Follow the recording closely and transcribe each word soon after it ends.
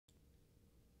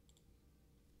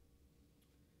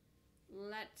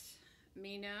let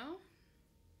me know.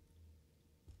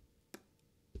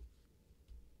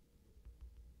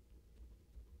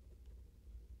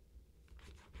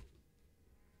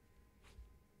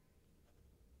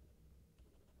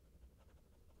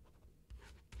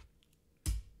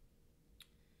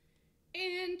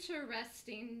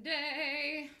 Interesting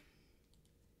day.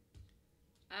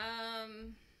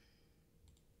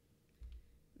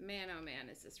 Man, oh man,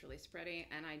 is this really spready?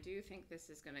 And I do think this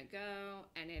is gonna go,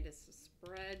 and it is a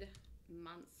spread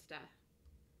monster. I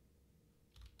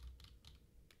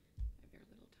have very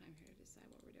little time here to decide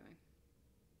what we're doing.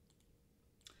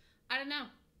 I don't know.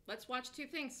 Let's watch two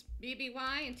things,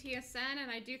 BBY and TSN,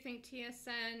 and I do think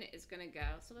TSN is gonna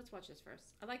go. So let's watch this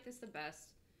first. I like this the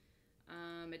best.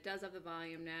 It does have the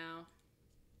volume now.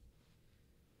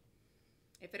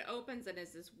 If it opens and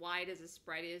is as wide as the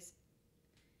spread is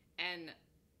and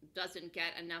doesn't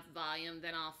get enough volume,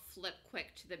 then I'll flip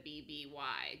quick to the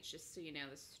BBY, just so you know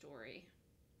the story.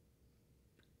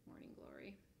 Morning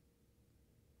glory.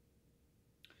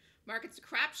 Market's a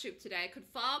crapshoot today. Could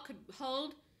fall, could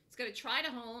hold. It's going to try to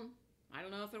hold. I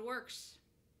don't know if it works.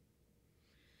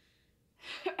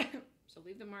 So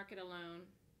leave the market alone.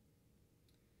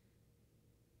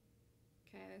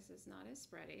 Okay, this is not as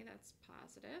spready. That's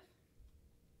positive.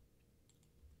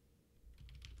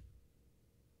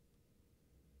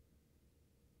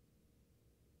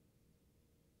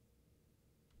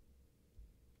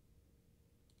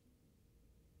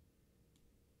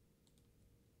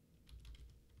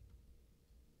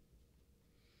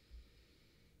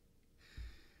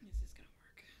 This is gonna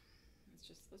work. Let's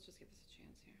just give this a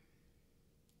chance here.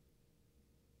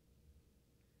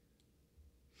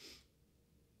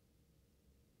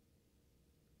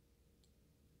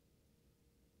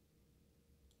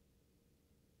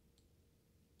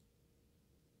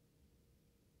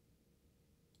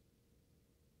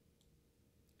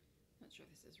 Not sure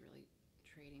this is really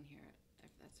trading here,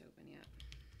 if that's open yet.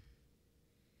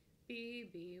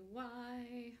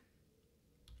 BBY.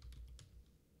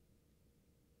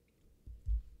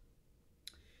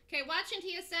 Okay, watching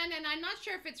TSN, and I'm not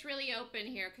sure if it's really open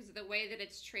here because of the way that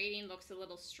it's trading looks a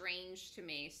little strange to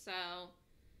me. So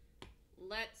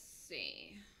let's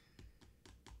see.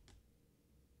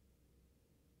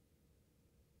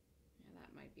 Yeah,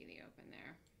 that might be the open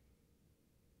there.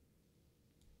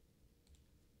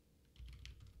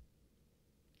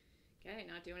 Okay,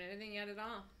 not doing anything yet at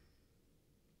all.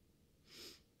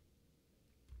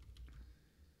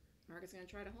 Market's going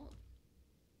to try to hold.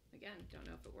 Again, don't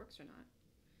know if it works or not.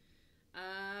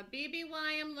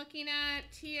 BBY I'm looking at,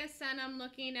 TSN I'm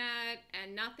looking at,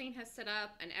 and nothing has set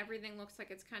up, and everything looks like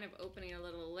it's kind of opening a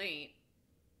little late.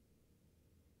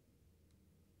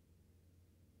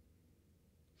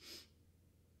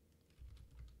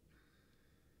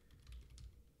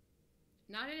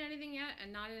 Not in anything yet,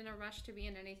 and not in a rush to be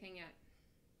in anything yet.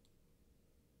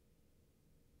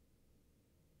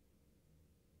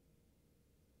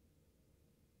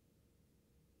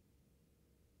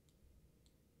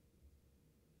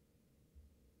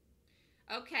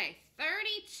 Okay,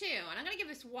 32, and I'm going to give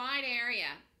this wide area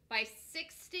by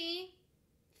 60,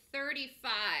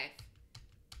 35.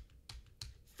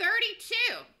 32!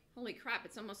 Holy crap,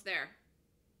 it's almost there.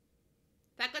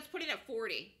 In fact, let's put it at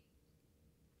 40.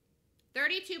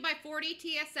 32 by 40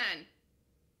 TSN.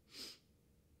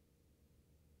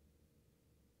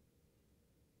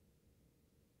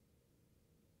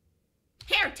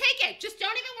 Here, take it. Just don't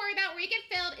even worry about where you get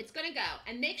filled. It's going to go.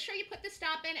 And make sure you put the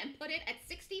stop in and put it at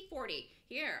 60-40.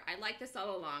 Here, I like this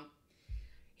all along.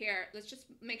 Here, let's just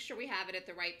make sure we have it at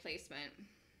the right placement.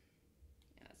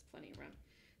 Yeah, that's plenty of room.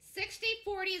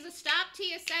 60-40 is a stop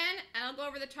TSN, and I'll go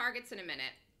over the targets in a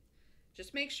minute.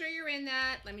 Just make sure you're in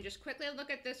that. Let me just quickly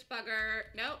look at this bugger.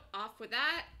 Nope, off with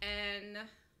that, and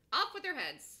off with their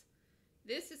heads.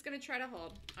 This is going to try to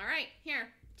hold. All right, here,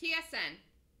 TSN.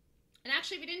 And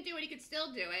actually, if you didn't do it, you could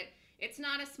still do it. It's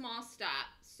not a small stop.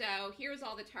 So here's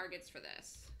all the targets for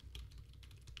this.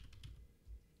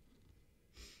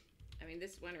 I mean,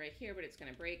 this one right here, but it's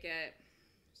going to break it.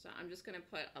 So I'm just going to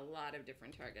put a lot of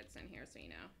different targets in here so you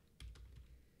know,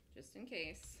 just in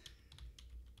case.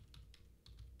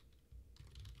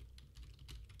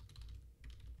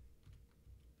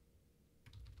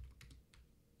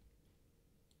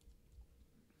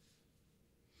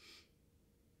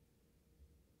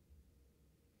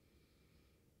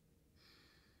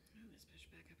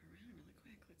 Back up around really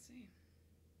quick. Let's see.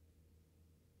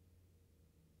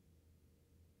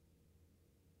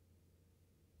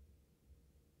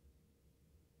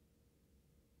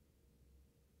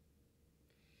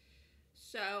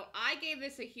 So I gave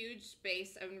this a huge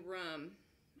space and room.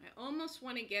 I almost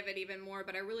want to give it even more,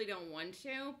 but I really don't want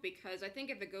to, because I think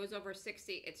if it goes over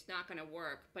 60, it's not going to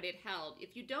work, but it held.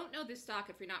 If you don't know this stock,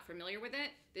 if you're not familiar with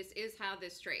it, this is how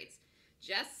this trades.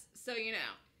 Just so you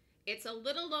know, it's a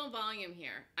little low volume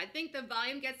here. I think the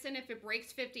volume gets in if it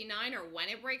breaks 59, or when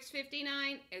it breaks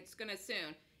 59, it's going to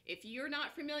soon. If you're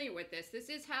not familiar with this, this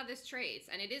is how this trades,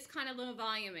 and it is kind of low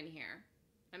volume in here.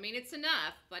 I mean, it's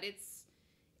enough, but it's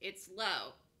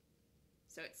low.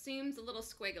 So it seems a little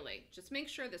squiggly. Just make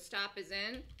sure the stop is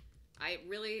in. I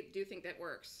really do think that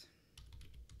works.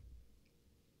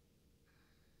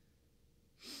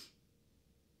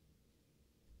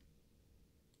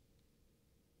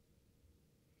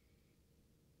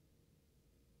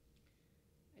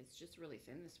 It's just really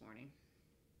thin this morning.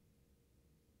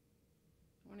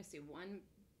 I want to see one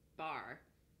bar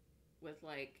with,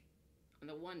 like, on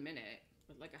the 1 minute,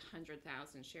 with like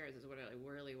 100,000 shares is what I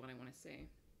really want to see.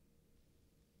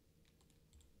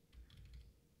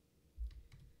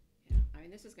 Yeah, I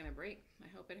mean, this is going to break. I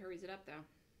hope it hurries it up, though.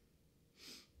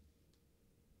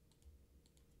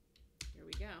 Here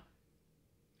we go.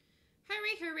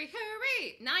 Hurry, hurry,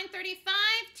 hurry. 9:35,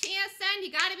 TSN.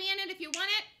 You got to be in it if you want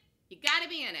it. You got to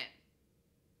be in it.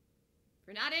 If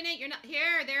you're not in it, you're not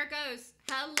here. There it goes.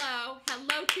 Hello.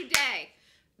 Hello today.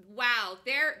 Wow.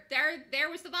 There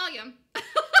was the volume.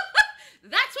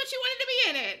 That's what you wanted to be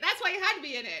in it. That's why you had to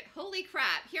be in it. Holy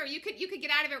crap. Here, you could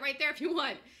get out of it right there if you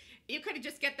want. You could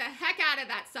just get the heck out of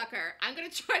that sucker. I'm going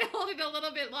to try to hold it a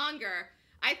little bit longer.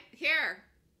 Here.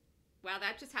 Wow,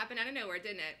 that just happened out of nowhere,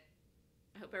 didn't it?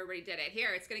 I hope everybody did it.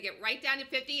 Here, it's going to get right down to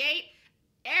 58.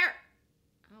 Air.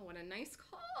 Oh, what a nice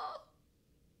call.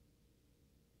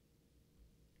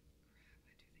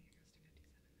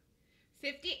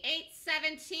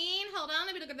 58.17. Hold on,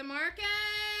 let me look at the market.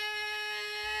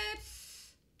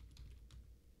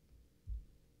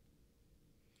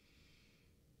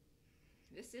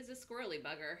 This is a squirrely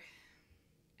bugger.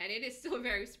 And it is still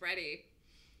very spready.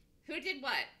 Who did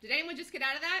what? Did anyone just get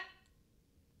out of that?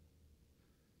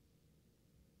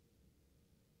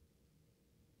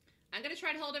 I'm going to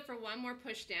try to hold it for one more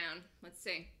push down. Let's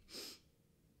see.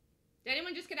 Did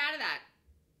anyone just get out of that?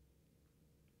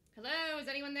 Hello, is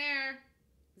anyone there?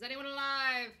 Is anyone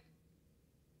alive?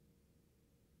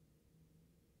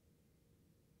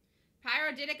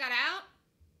 Pyro did it, got out?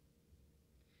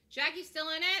 Jackie's still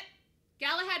in it?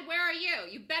 Galahad, where are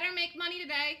you? You better make money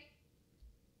today.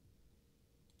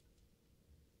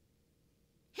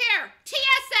 Here,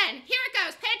 TSN, here it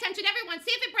goes. Pay attention, everyone.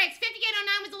 See if it breaks.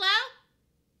 58.09 was the low.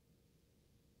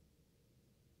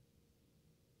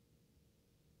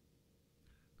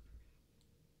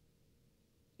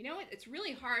 You know what? It's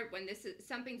really hard when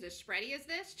something's as spready as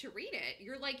this to read it.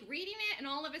 You're like reading it and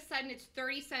all of a sudden it's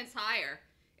 30 cents higher.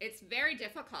 It's very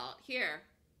difficult. Here.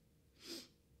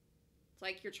 It's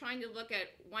like you're trying to look at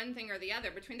one thing or the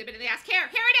other between the bid and the ask. Here it is.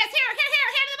 Here. Hand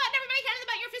to the button, everybody. Hand to the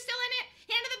button. If you're still in it,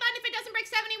 hand to the button. If it doesn't break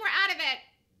 70, we're out of it.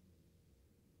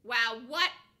 Wow,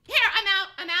 what? Here, I'm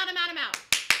out.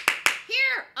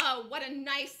 Here. Oh, what a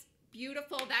nice,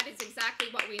 beautiful. That is exactly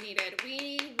what we needed.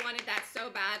 We wanted that so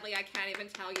badly. I can't even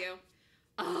tell you.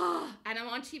 Oh, and I'm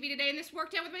on TV today, and this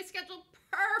worked out with my schedule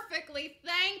perfectly.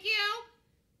 Thank you.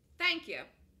 Thank you.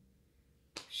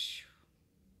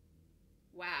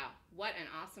 Wow, what an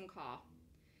awesome call.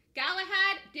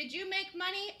 Galahad, did you make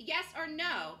money? Yes or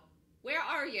no? Where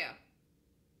are you?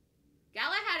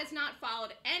 Galahad has not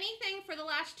followed anything for the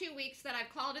last 2 weeks that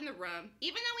I've called in the room,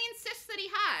 even though he insists that he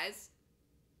has.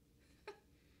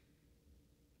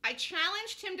 I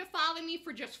challenged him to follow me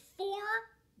for just 4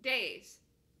 days.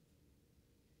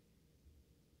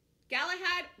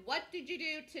 Galahad, what did you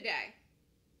do today?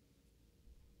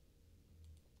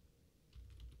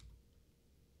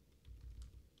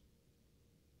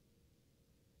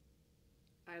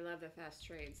 I love the fast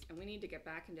trades, and we need to get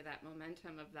back into that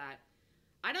momentum of that.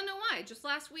 I don't know why. Just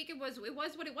last week it was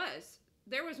what it was.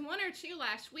 There was 1 or 2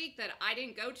 last week that I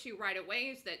didn't go to right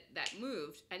away that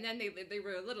moved, and then they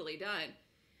were literally done.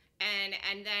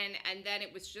 And then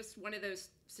it was just one of those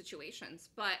situations.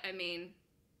 But I mean,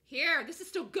 here, this is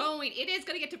still going. It is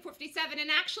going to get to 57,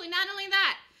 and actually not only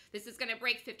that, this is going to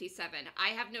break 57. I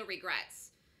have no regrets.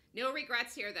 No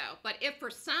regrets here, though. But if for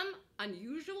some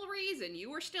unusual reason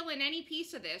you were still in any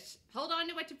piece of this, hold on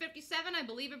to it to 57, I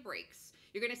believe it breaks.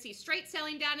 You're going to see straight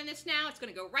selling down in this now. It's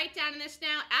going to go right down in this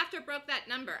now after it broke that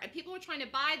number. And people were trying to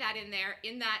buy that in there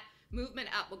in that movement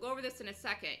up. We'll go over this in a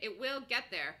second. It will get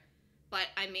there. But,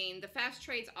 I mean, the fast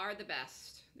trades are the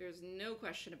best. There's no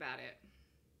question about it.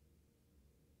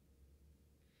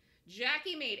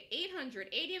 Jackie made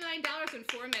 $889 in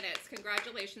 4 minutes.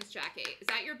 Congratulations, Jackie. Is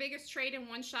that your biggest trade in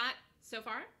one shot so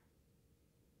far?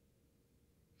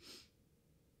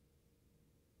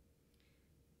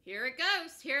 Here it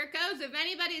goes. Here it goes. If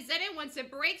anybody's in it, once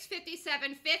it breaks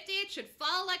 57.50, it should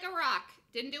fall like a rock.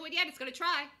 Didn't do it yet. It's going to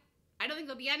try. I don't think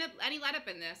there'll be any let up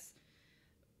in this.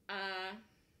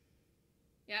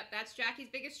 Yep, that's Jackie's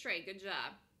biggest trade. Good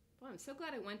job. Boy, I'm so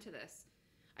glad I went to this.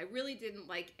 I really didn't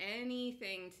like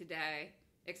anything today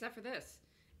except for this.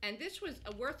 And this was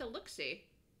worth a look-see.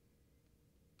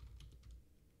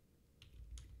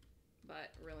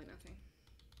 But really nothing.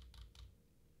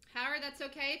 Howard, that's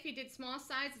okay. If you did small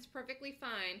size, it's perfectly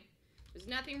fine. There's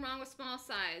nothing wrong with small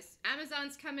size.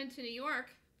 Amazon's coming to New York.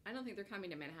 I don't think they're coming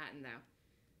to Manhattan, though.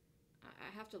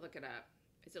 I have to look it up.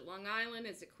 Is it Long Island?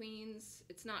 Is it Queens?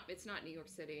 It's not New York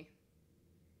City.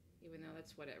 Even though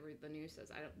that's what the news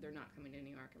says. They're not coming to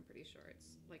New York, I'm pretty sure.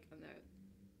 It's like on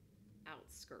the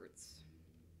outskirts.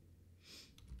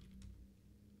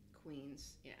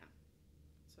 Queens, yeah.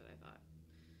 That's what I thought.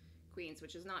 Queens,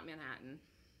 which is not Manhattan.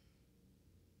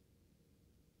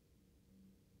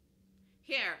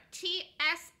 Here,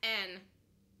 TSN.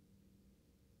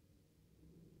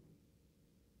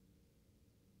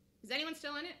 Is anyone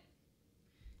still in it?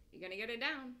 You're gonna get it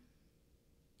down.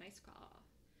 Nice call.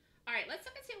 All right, let's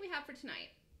look and see what we have for tonight.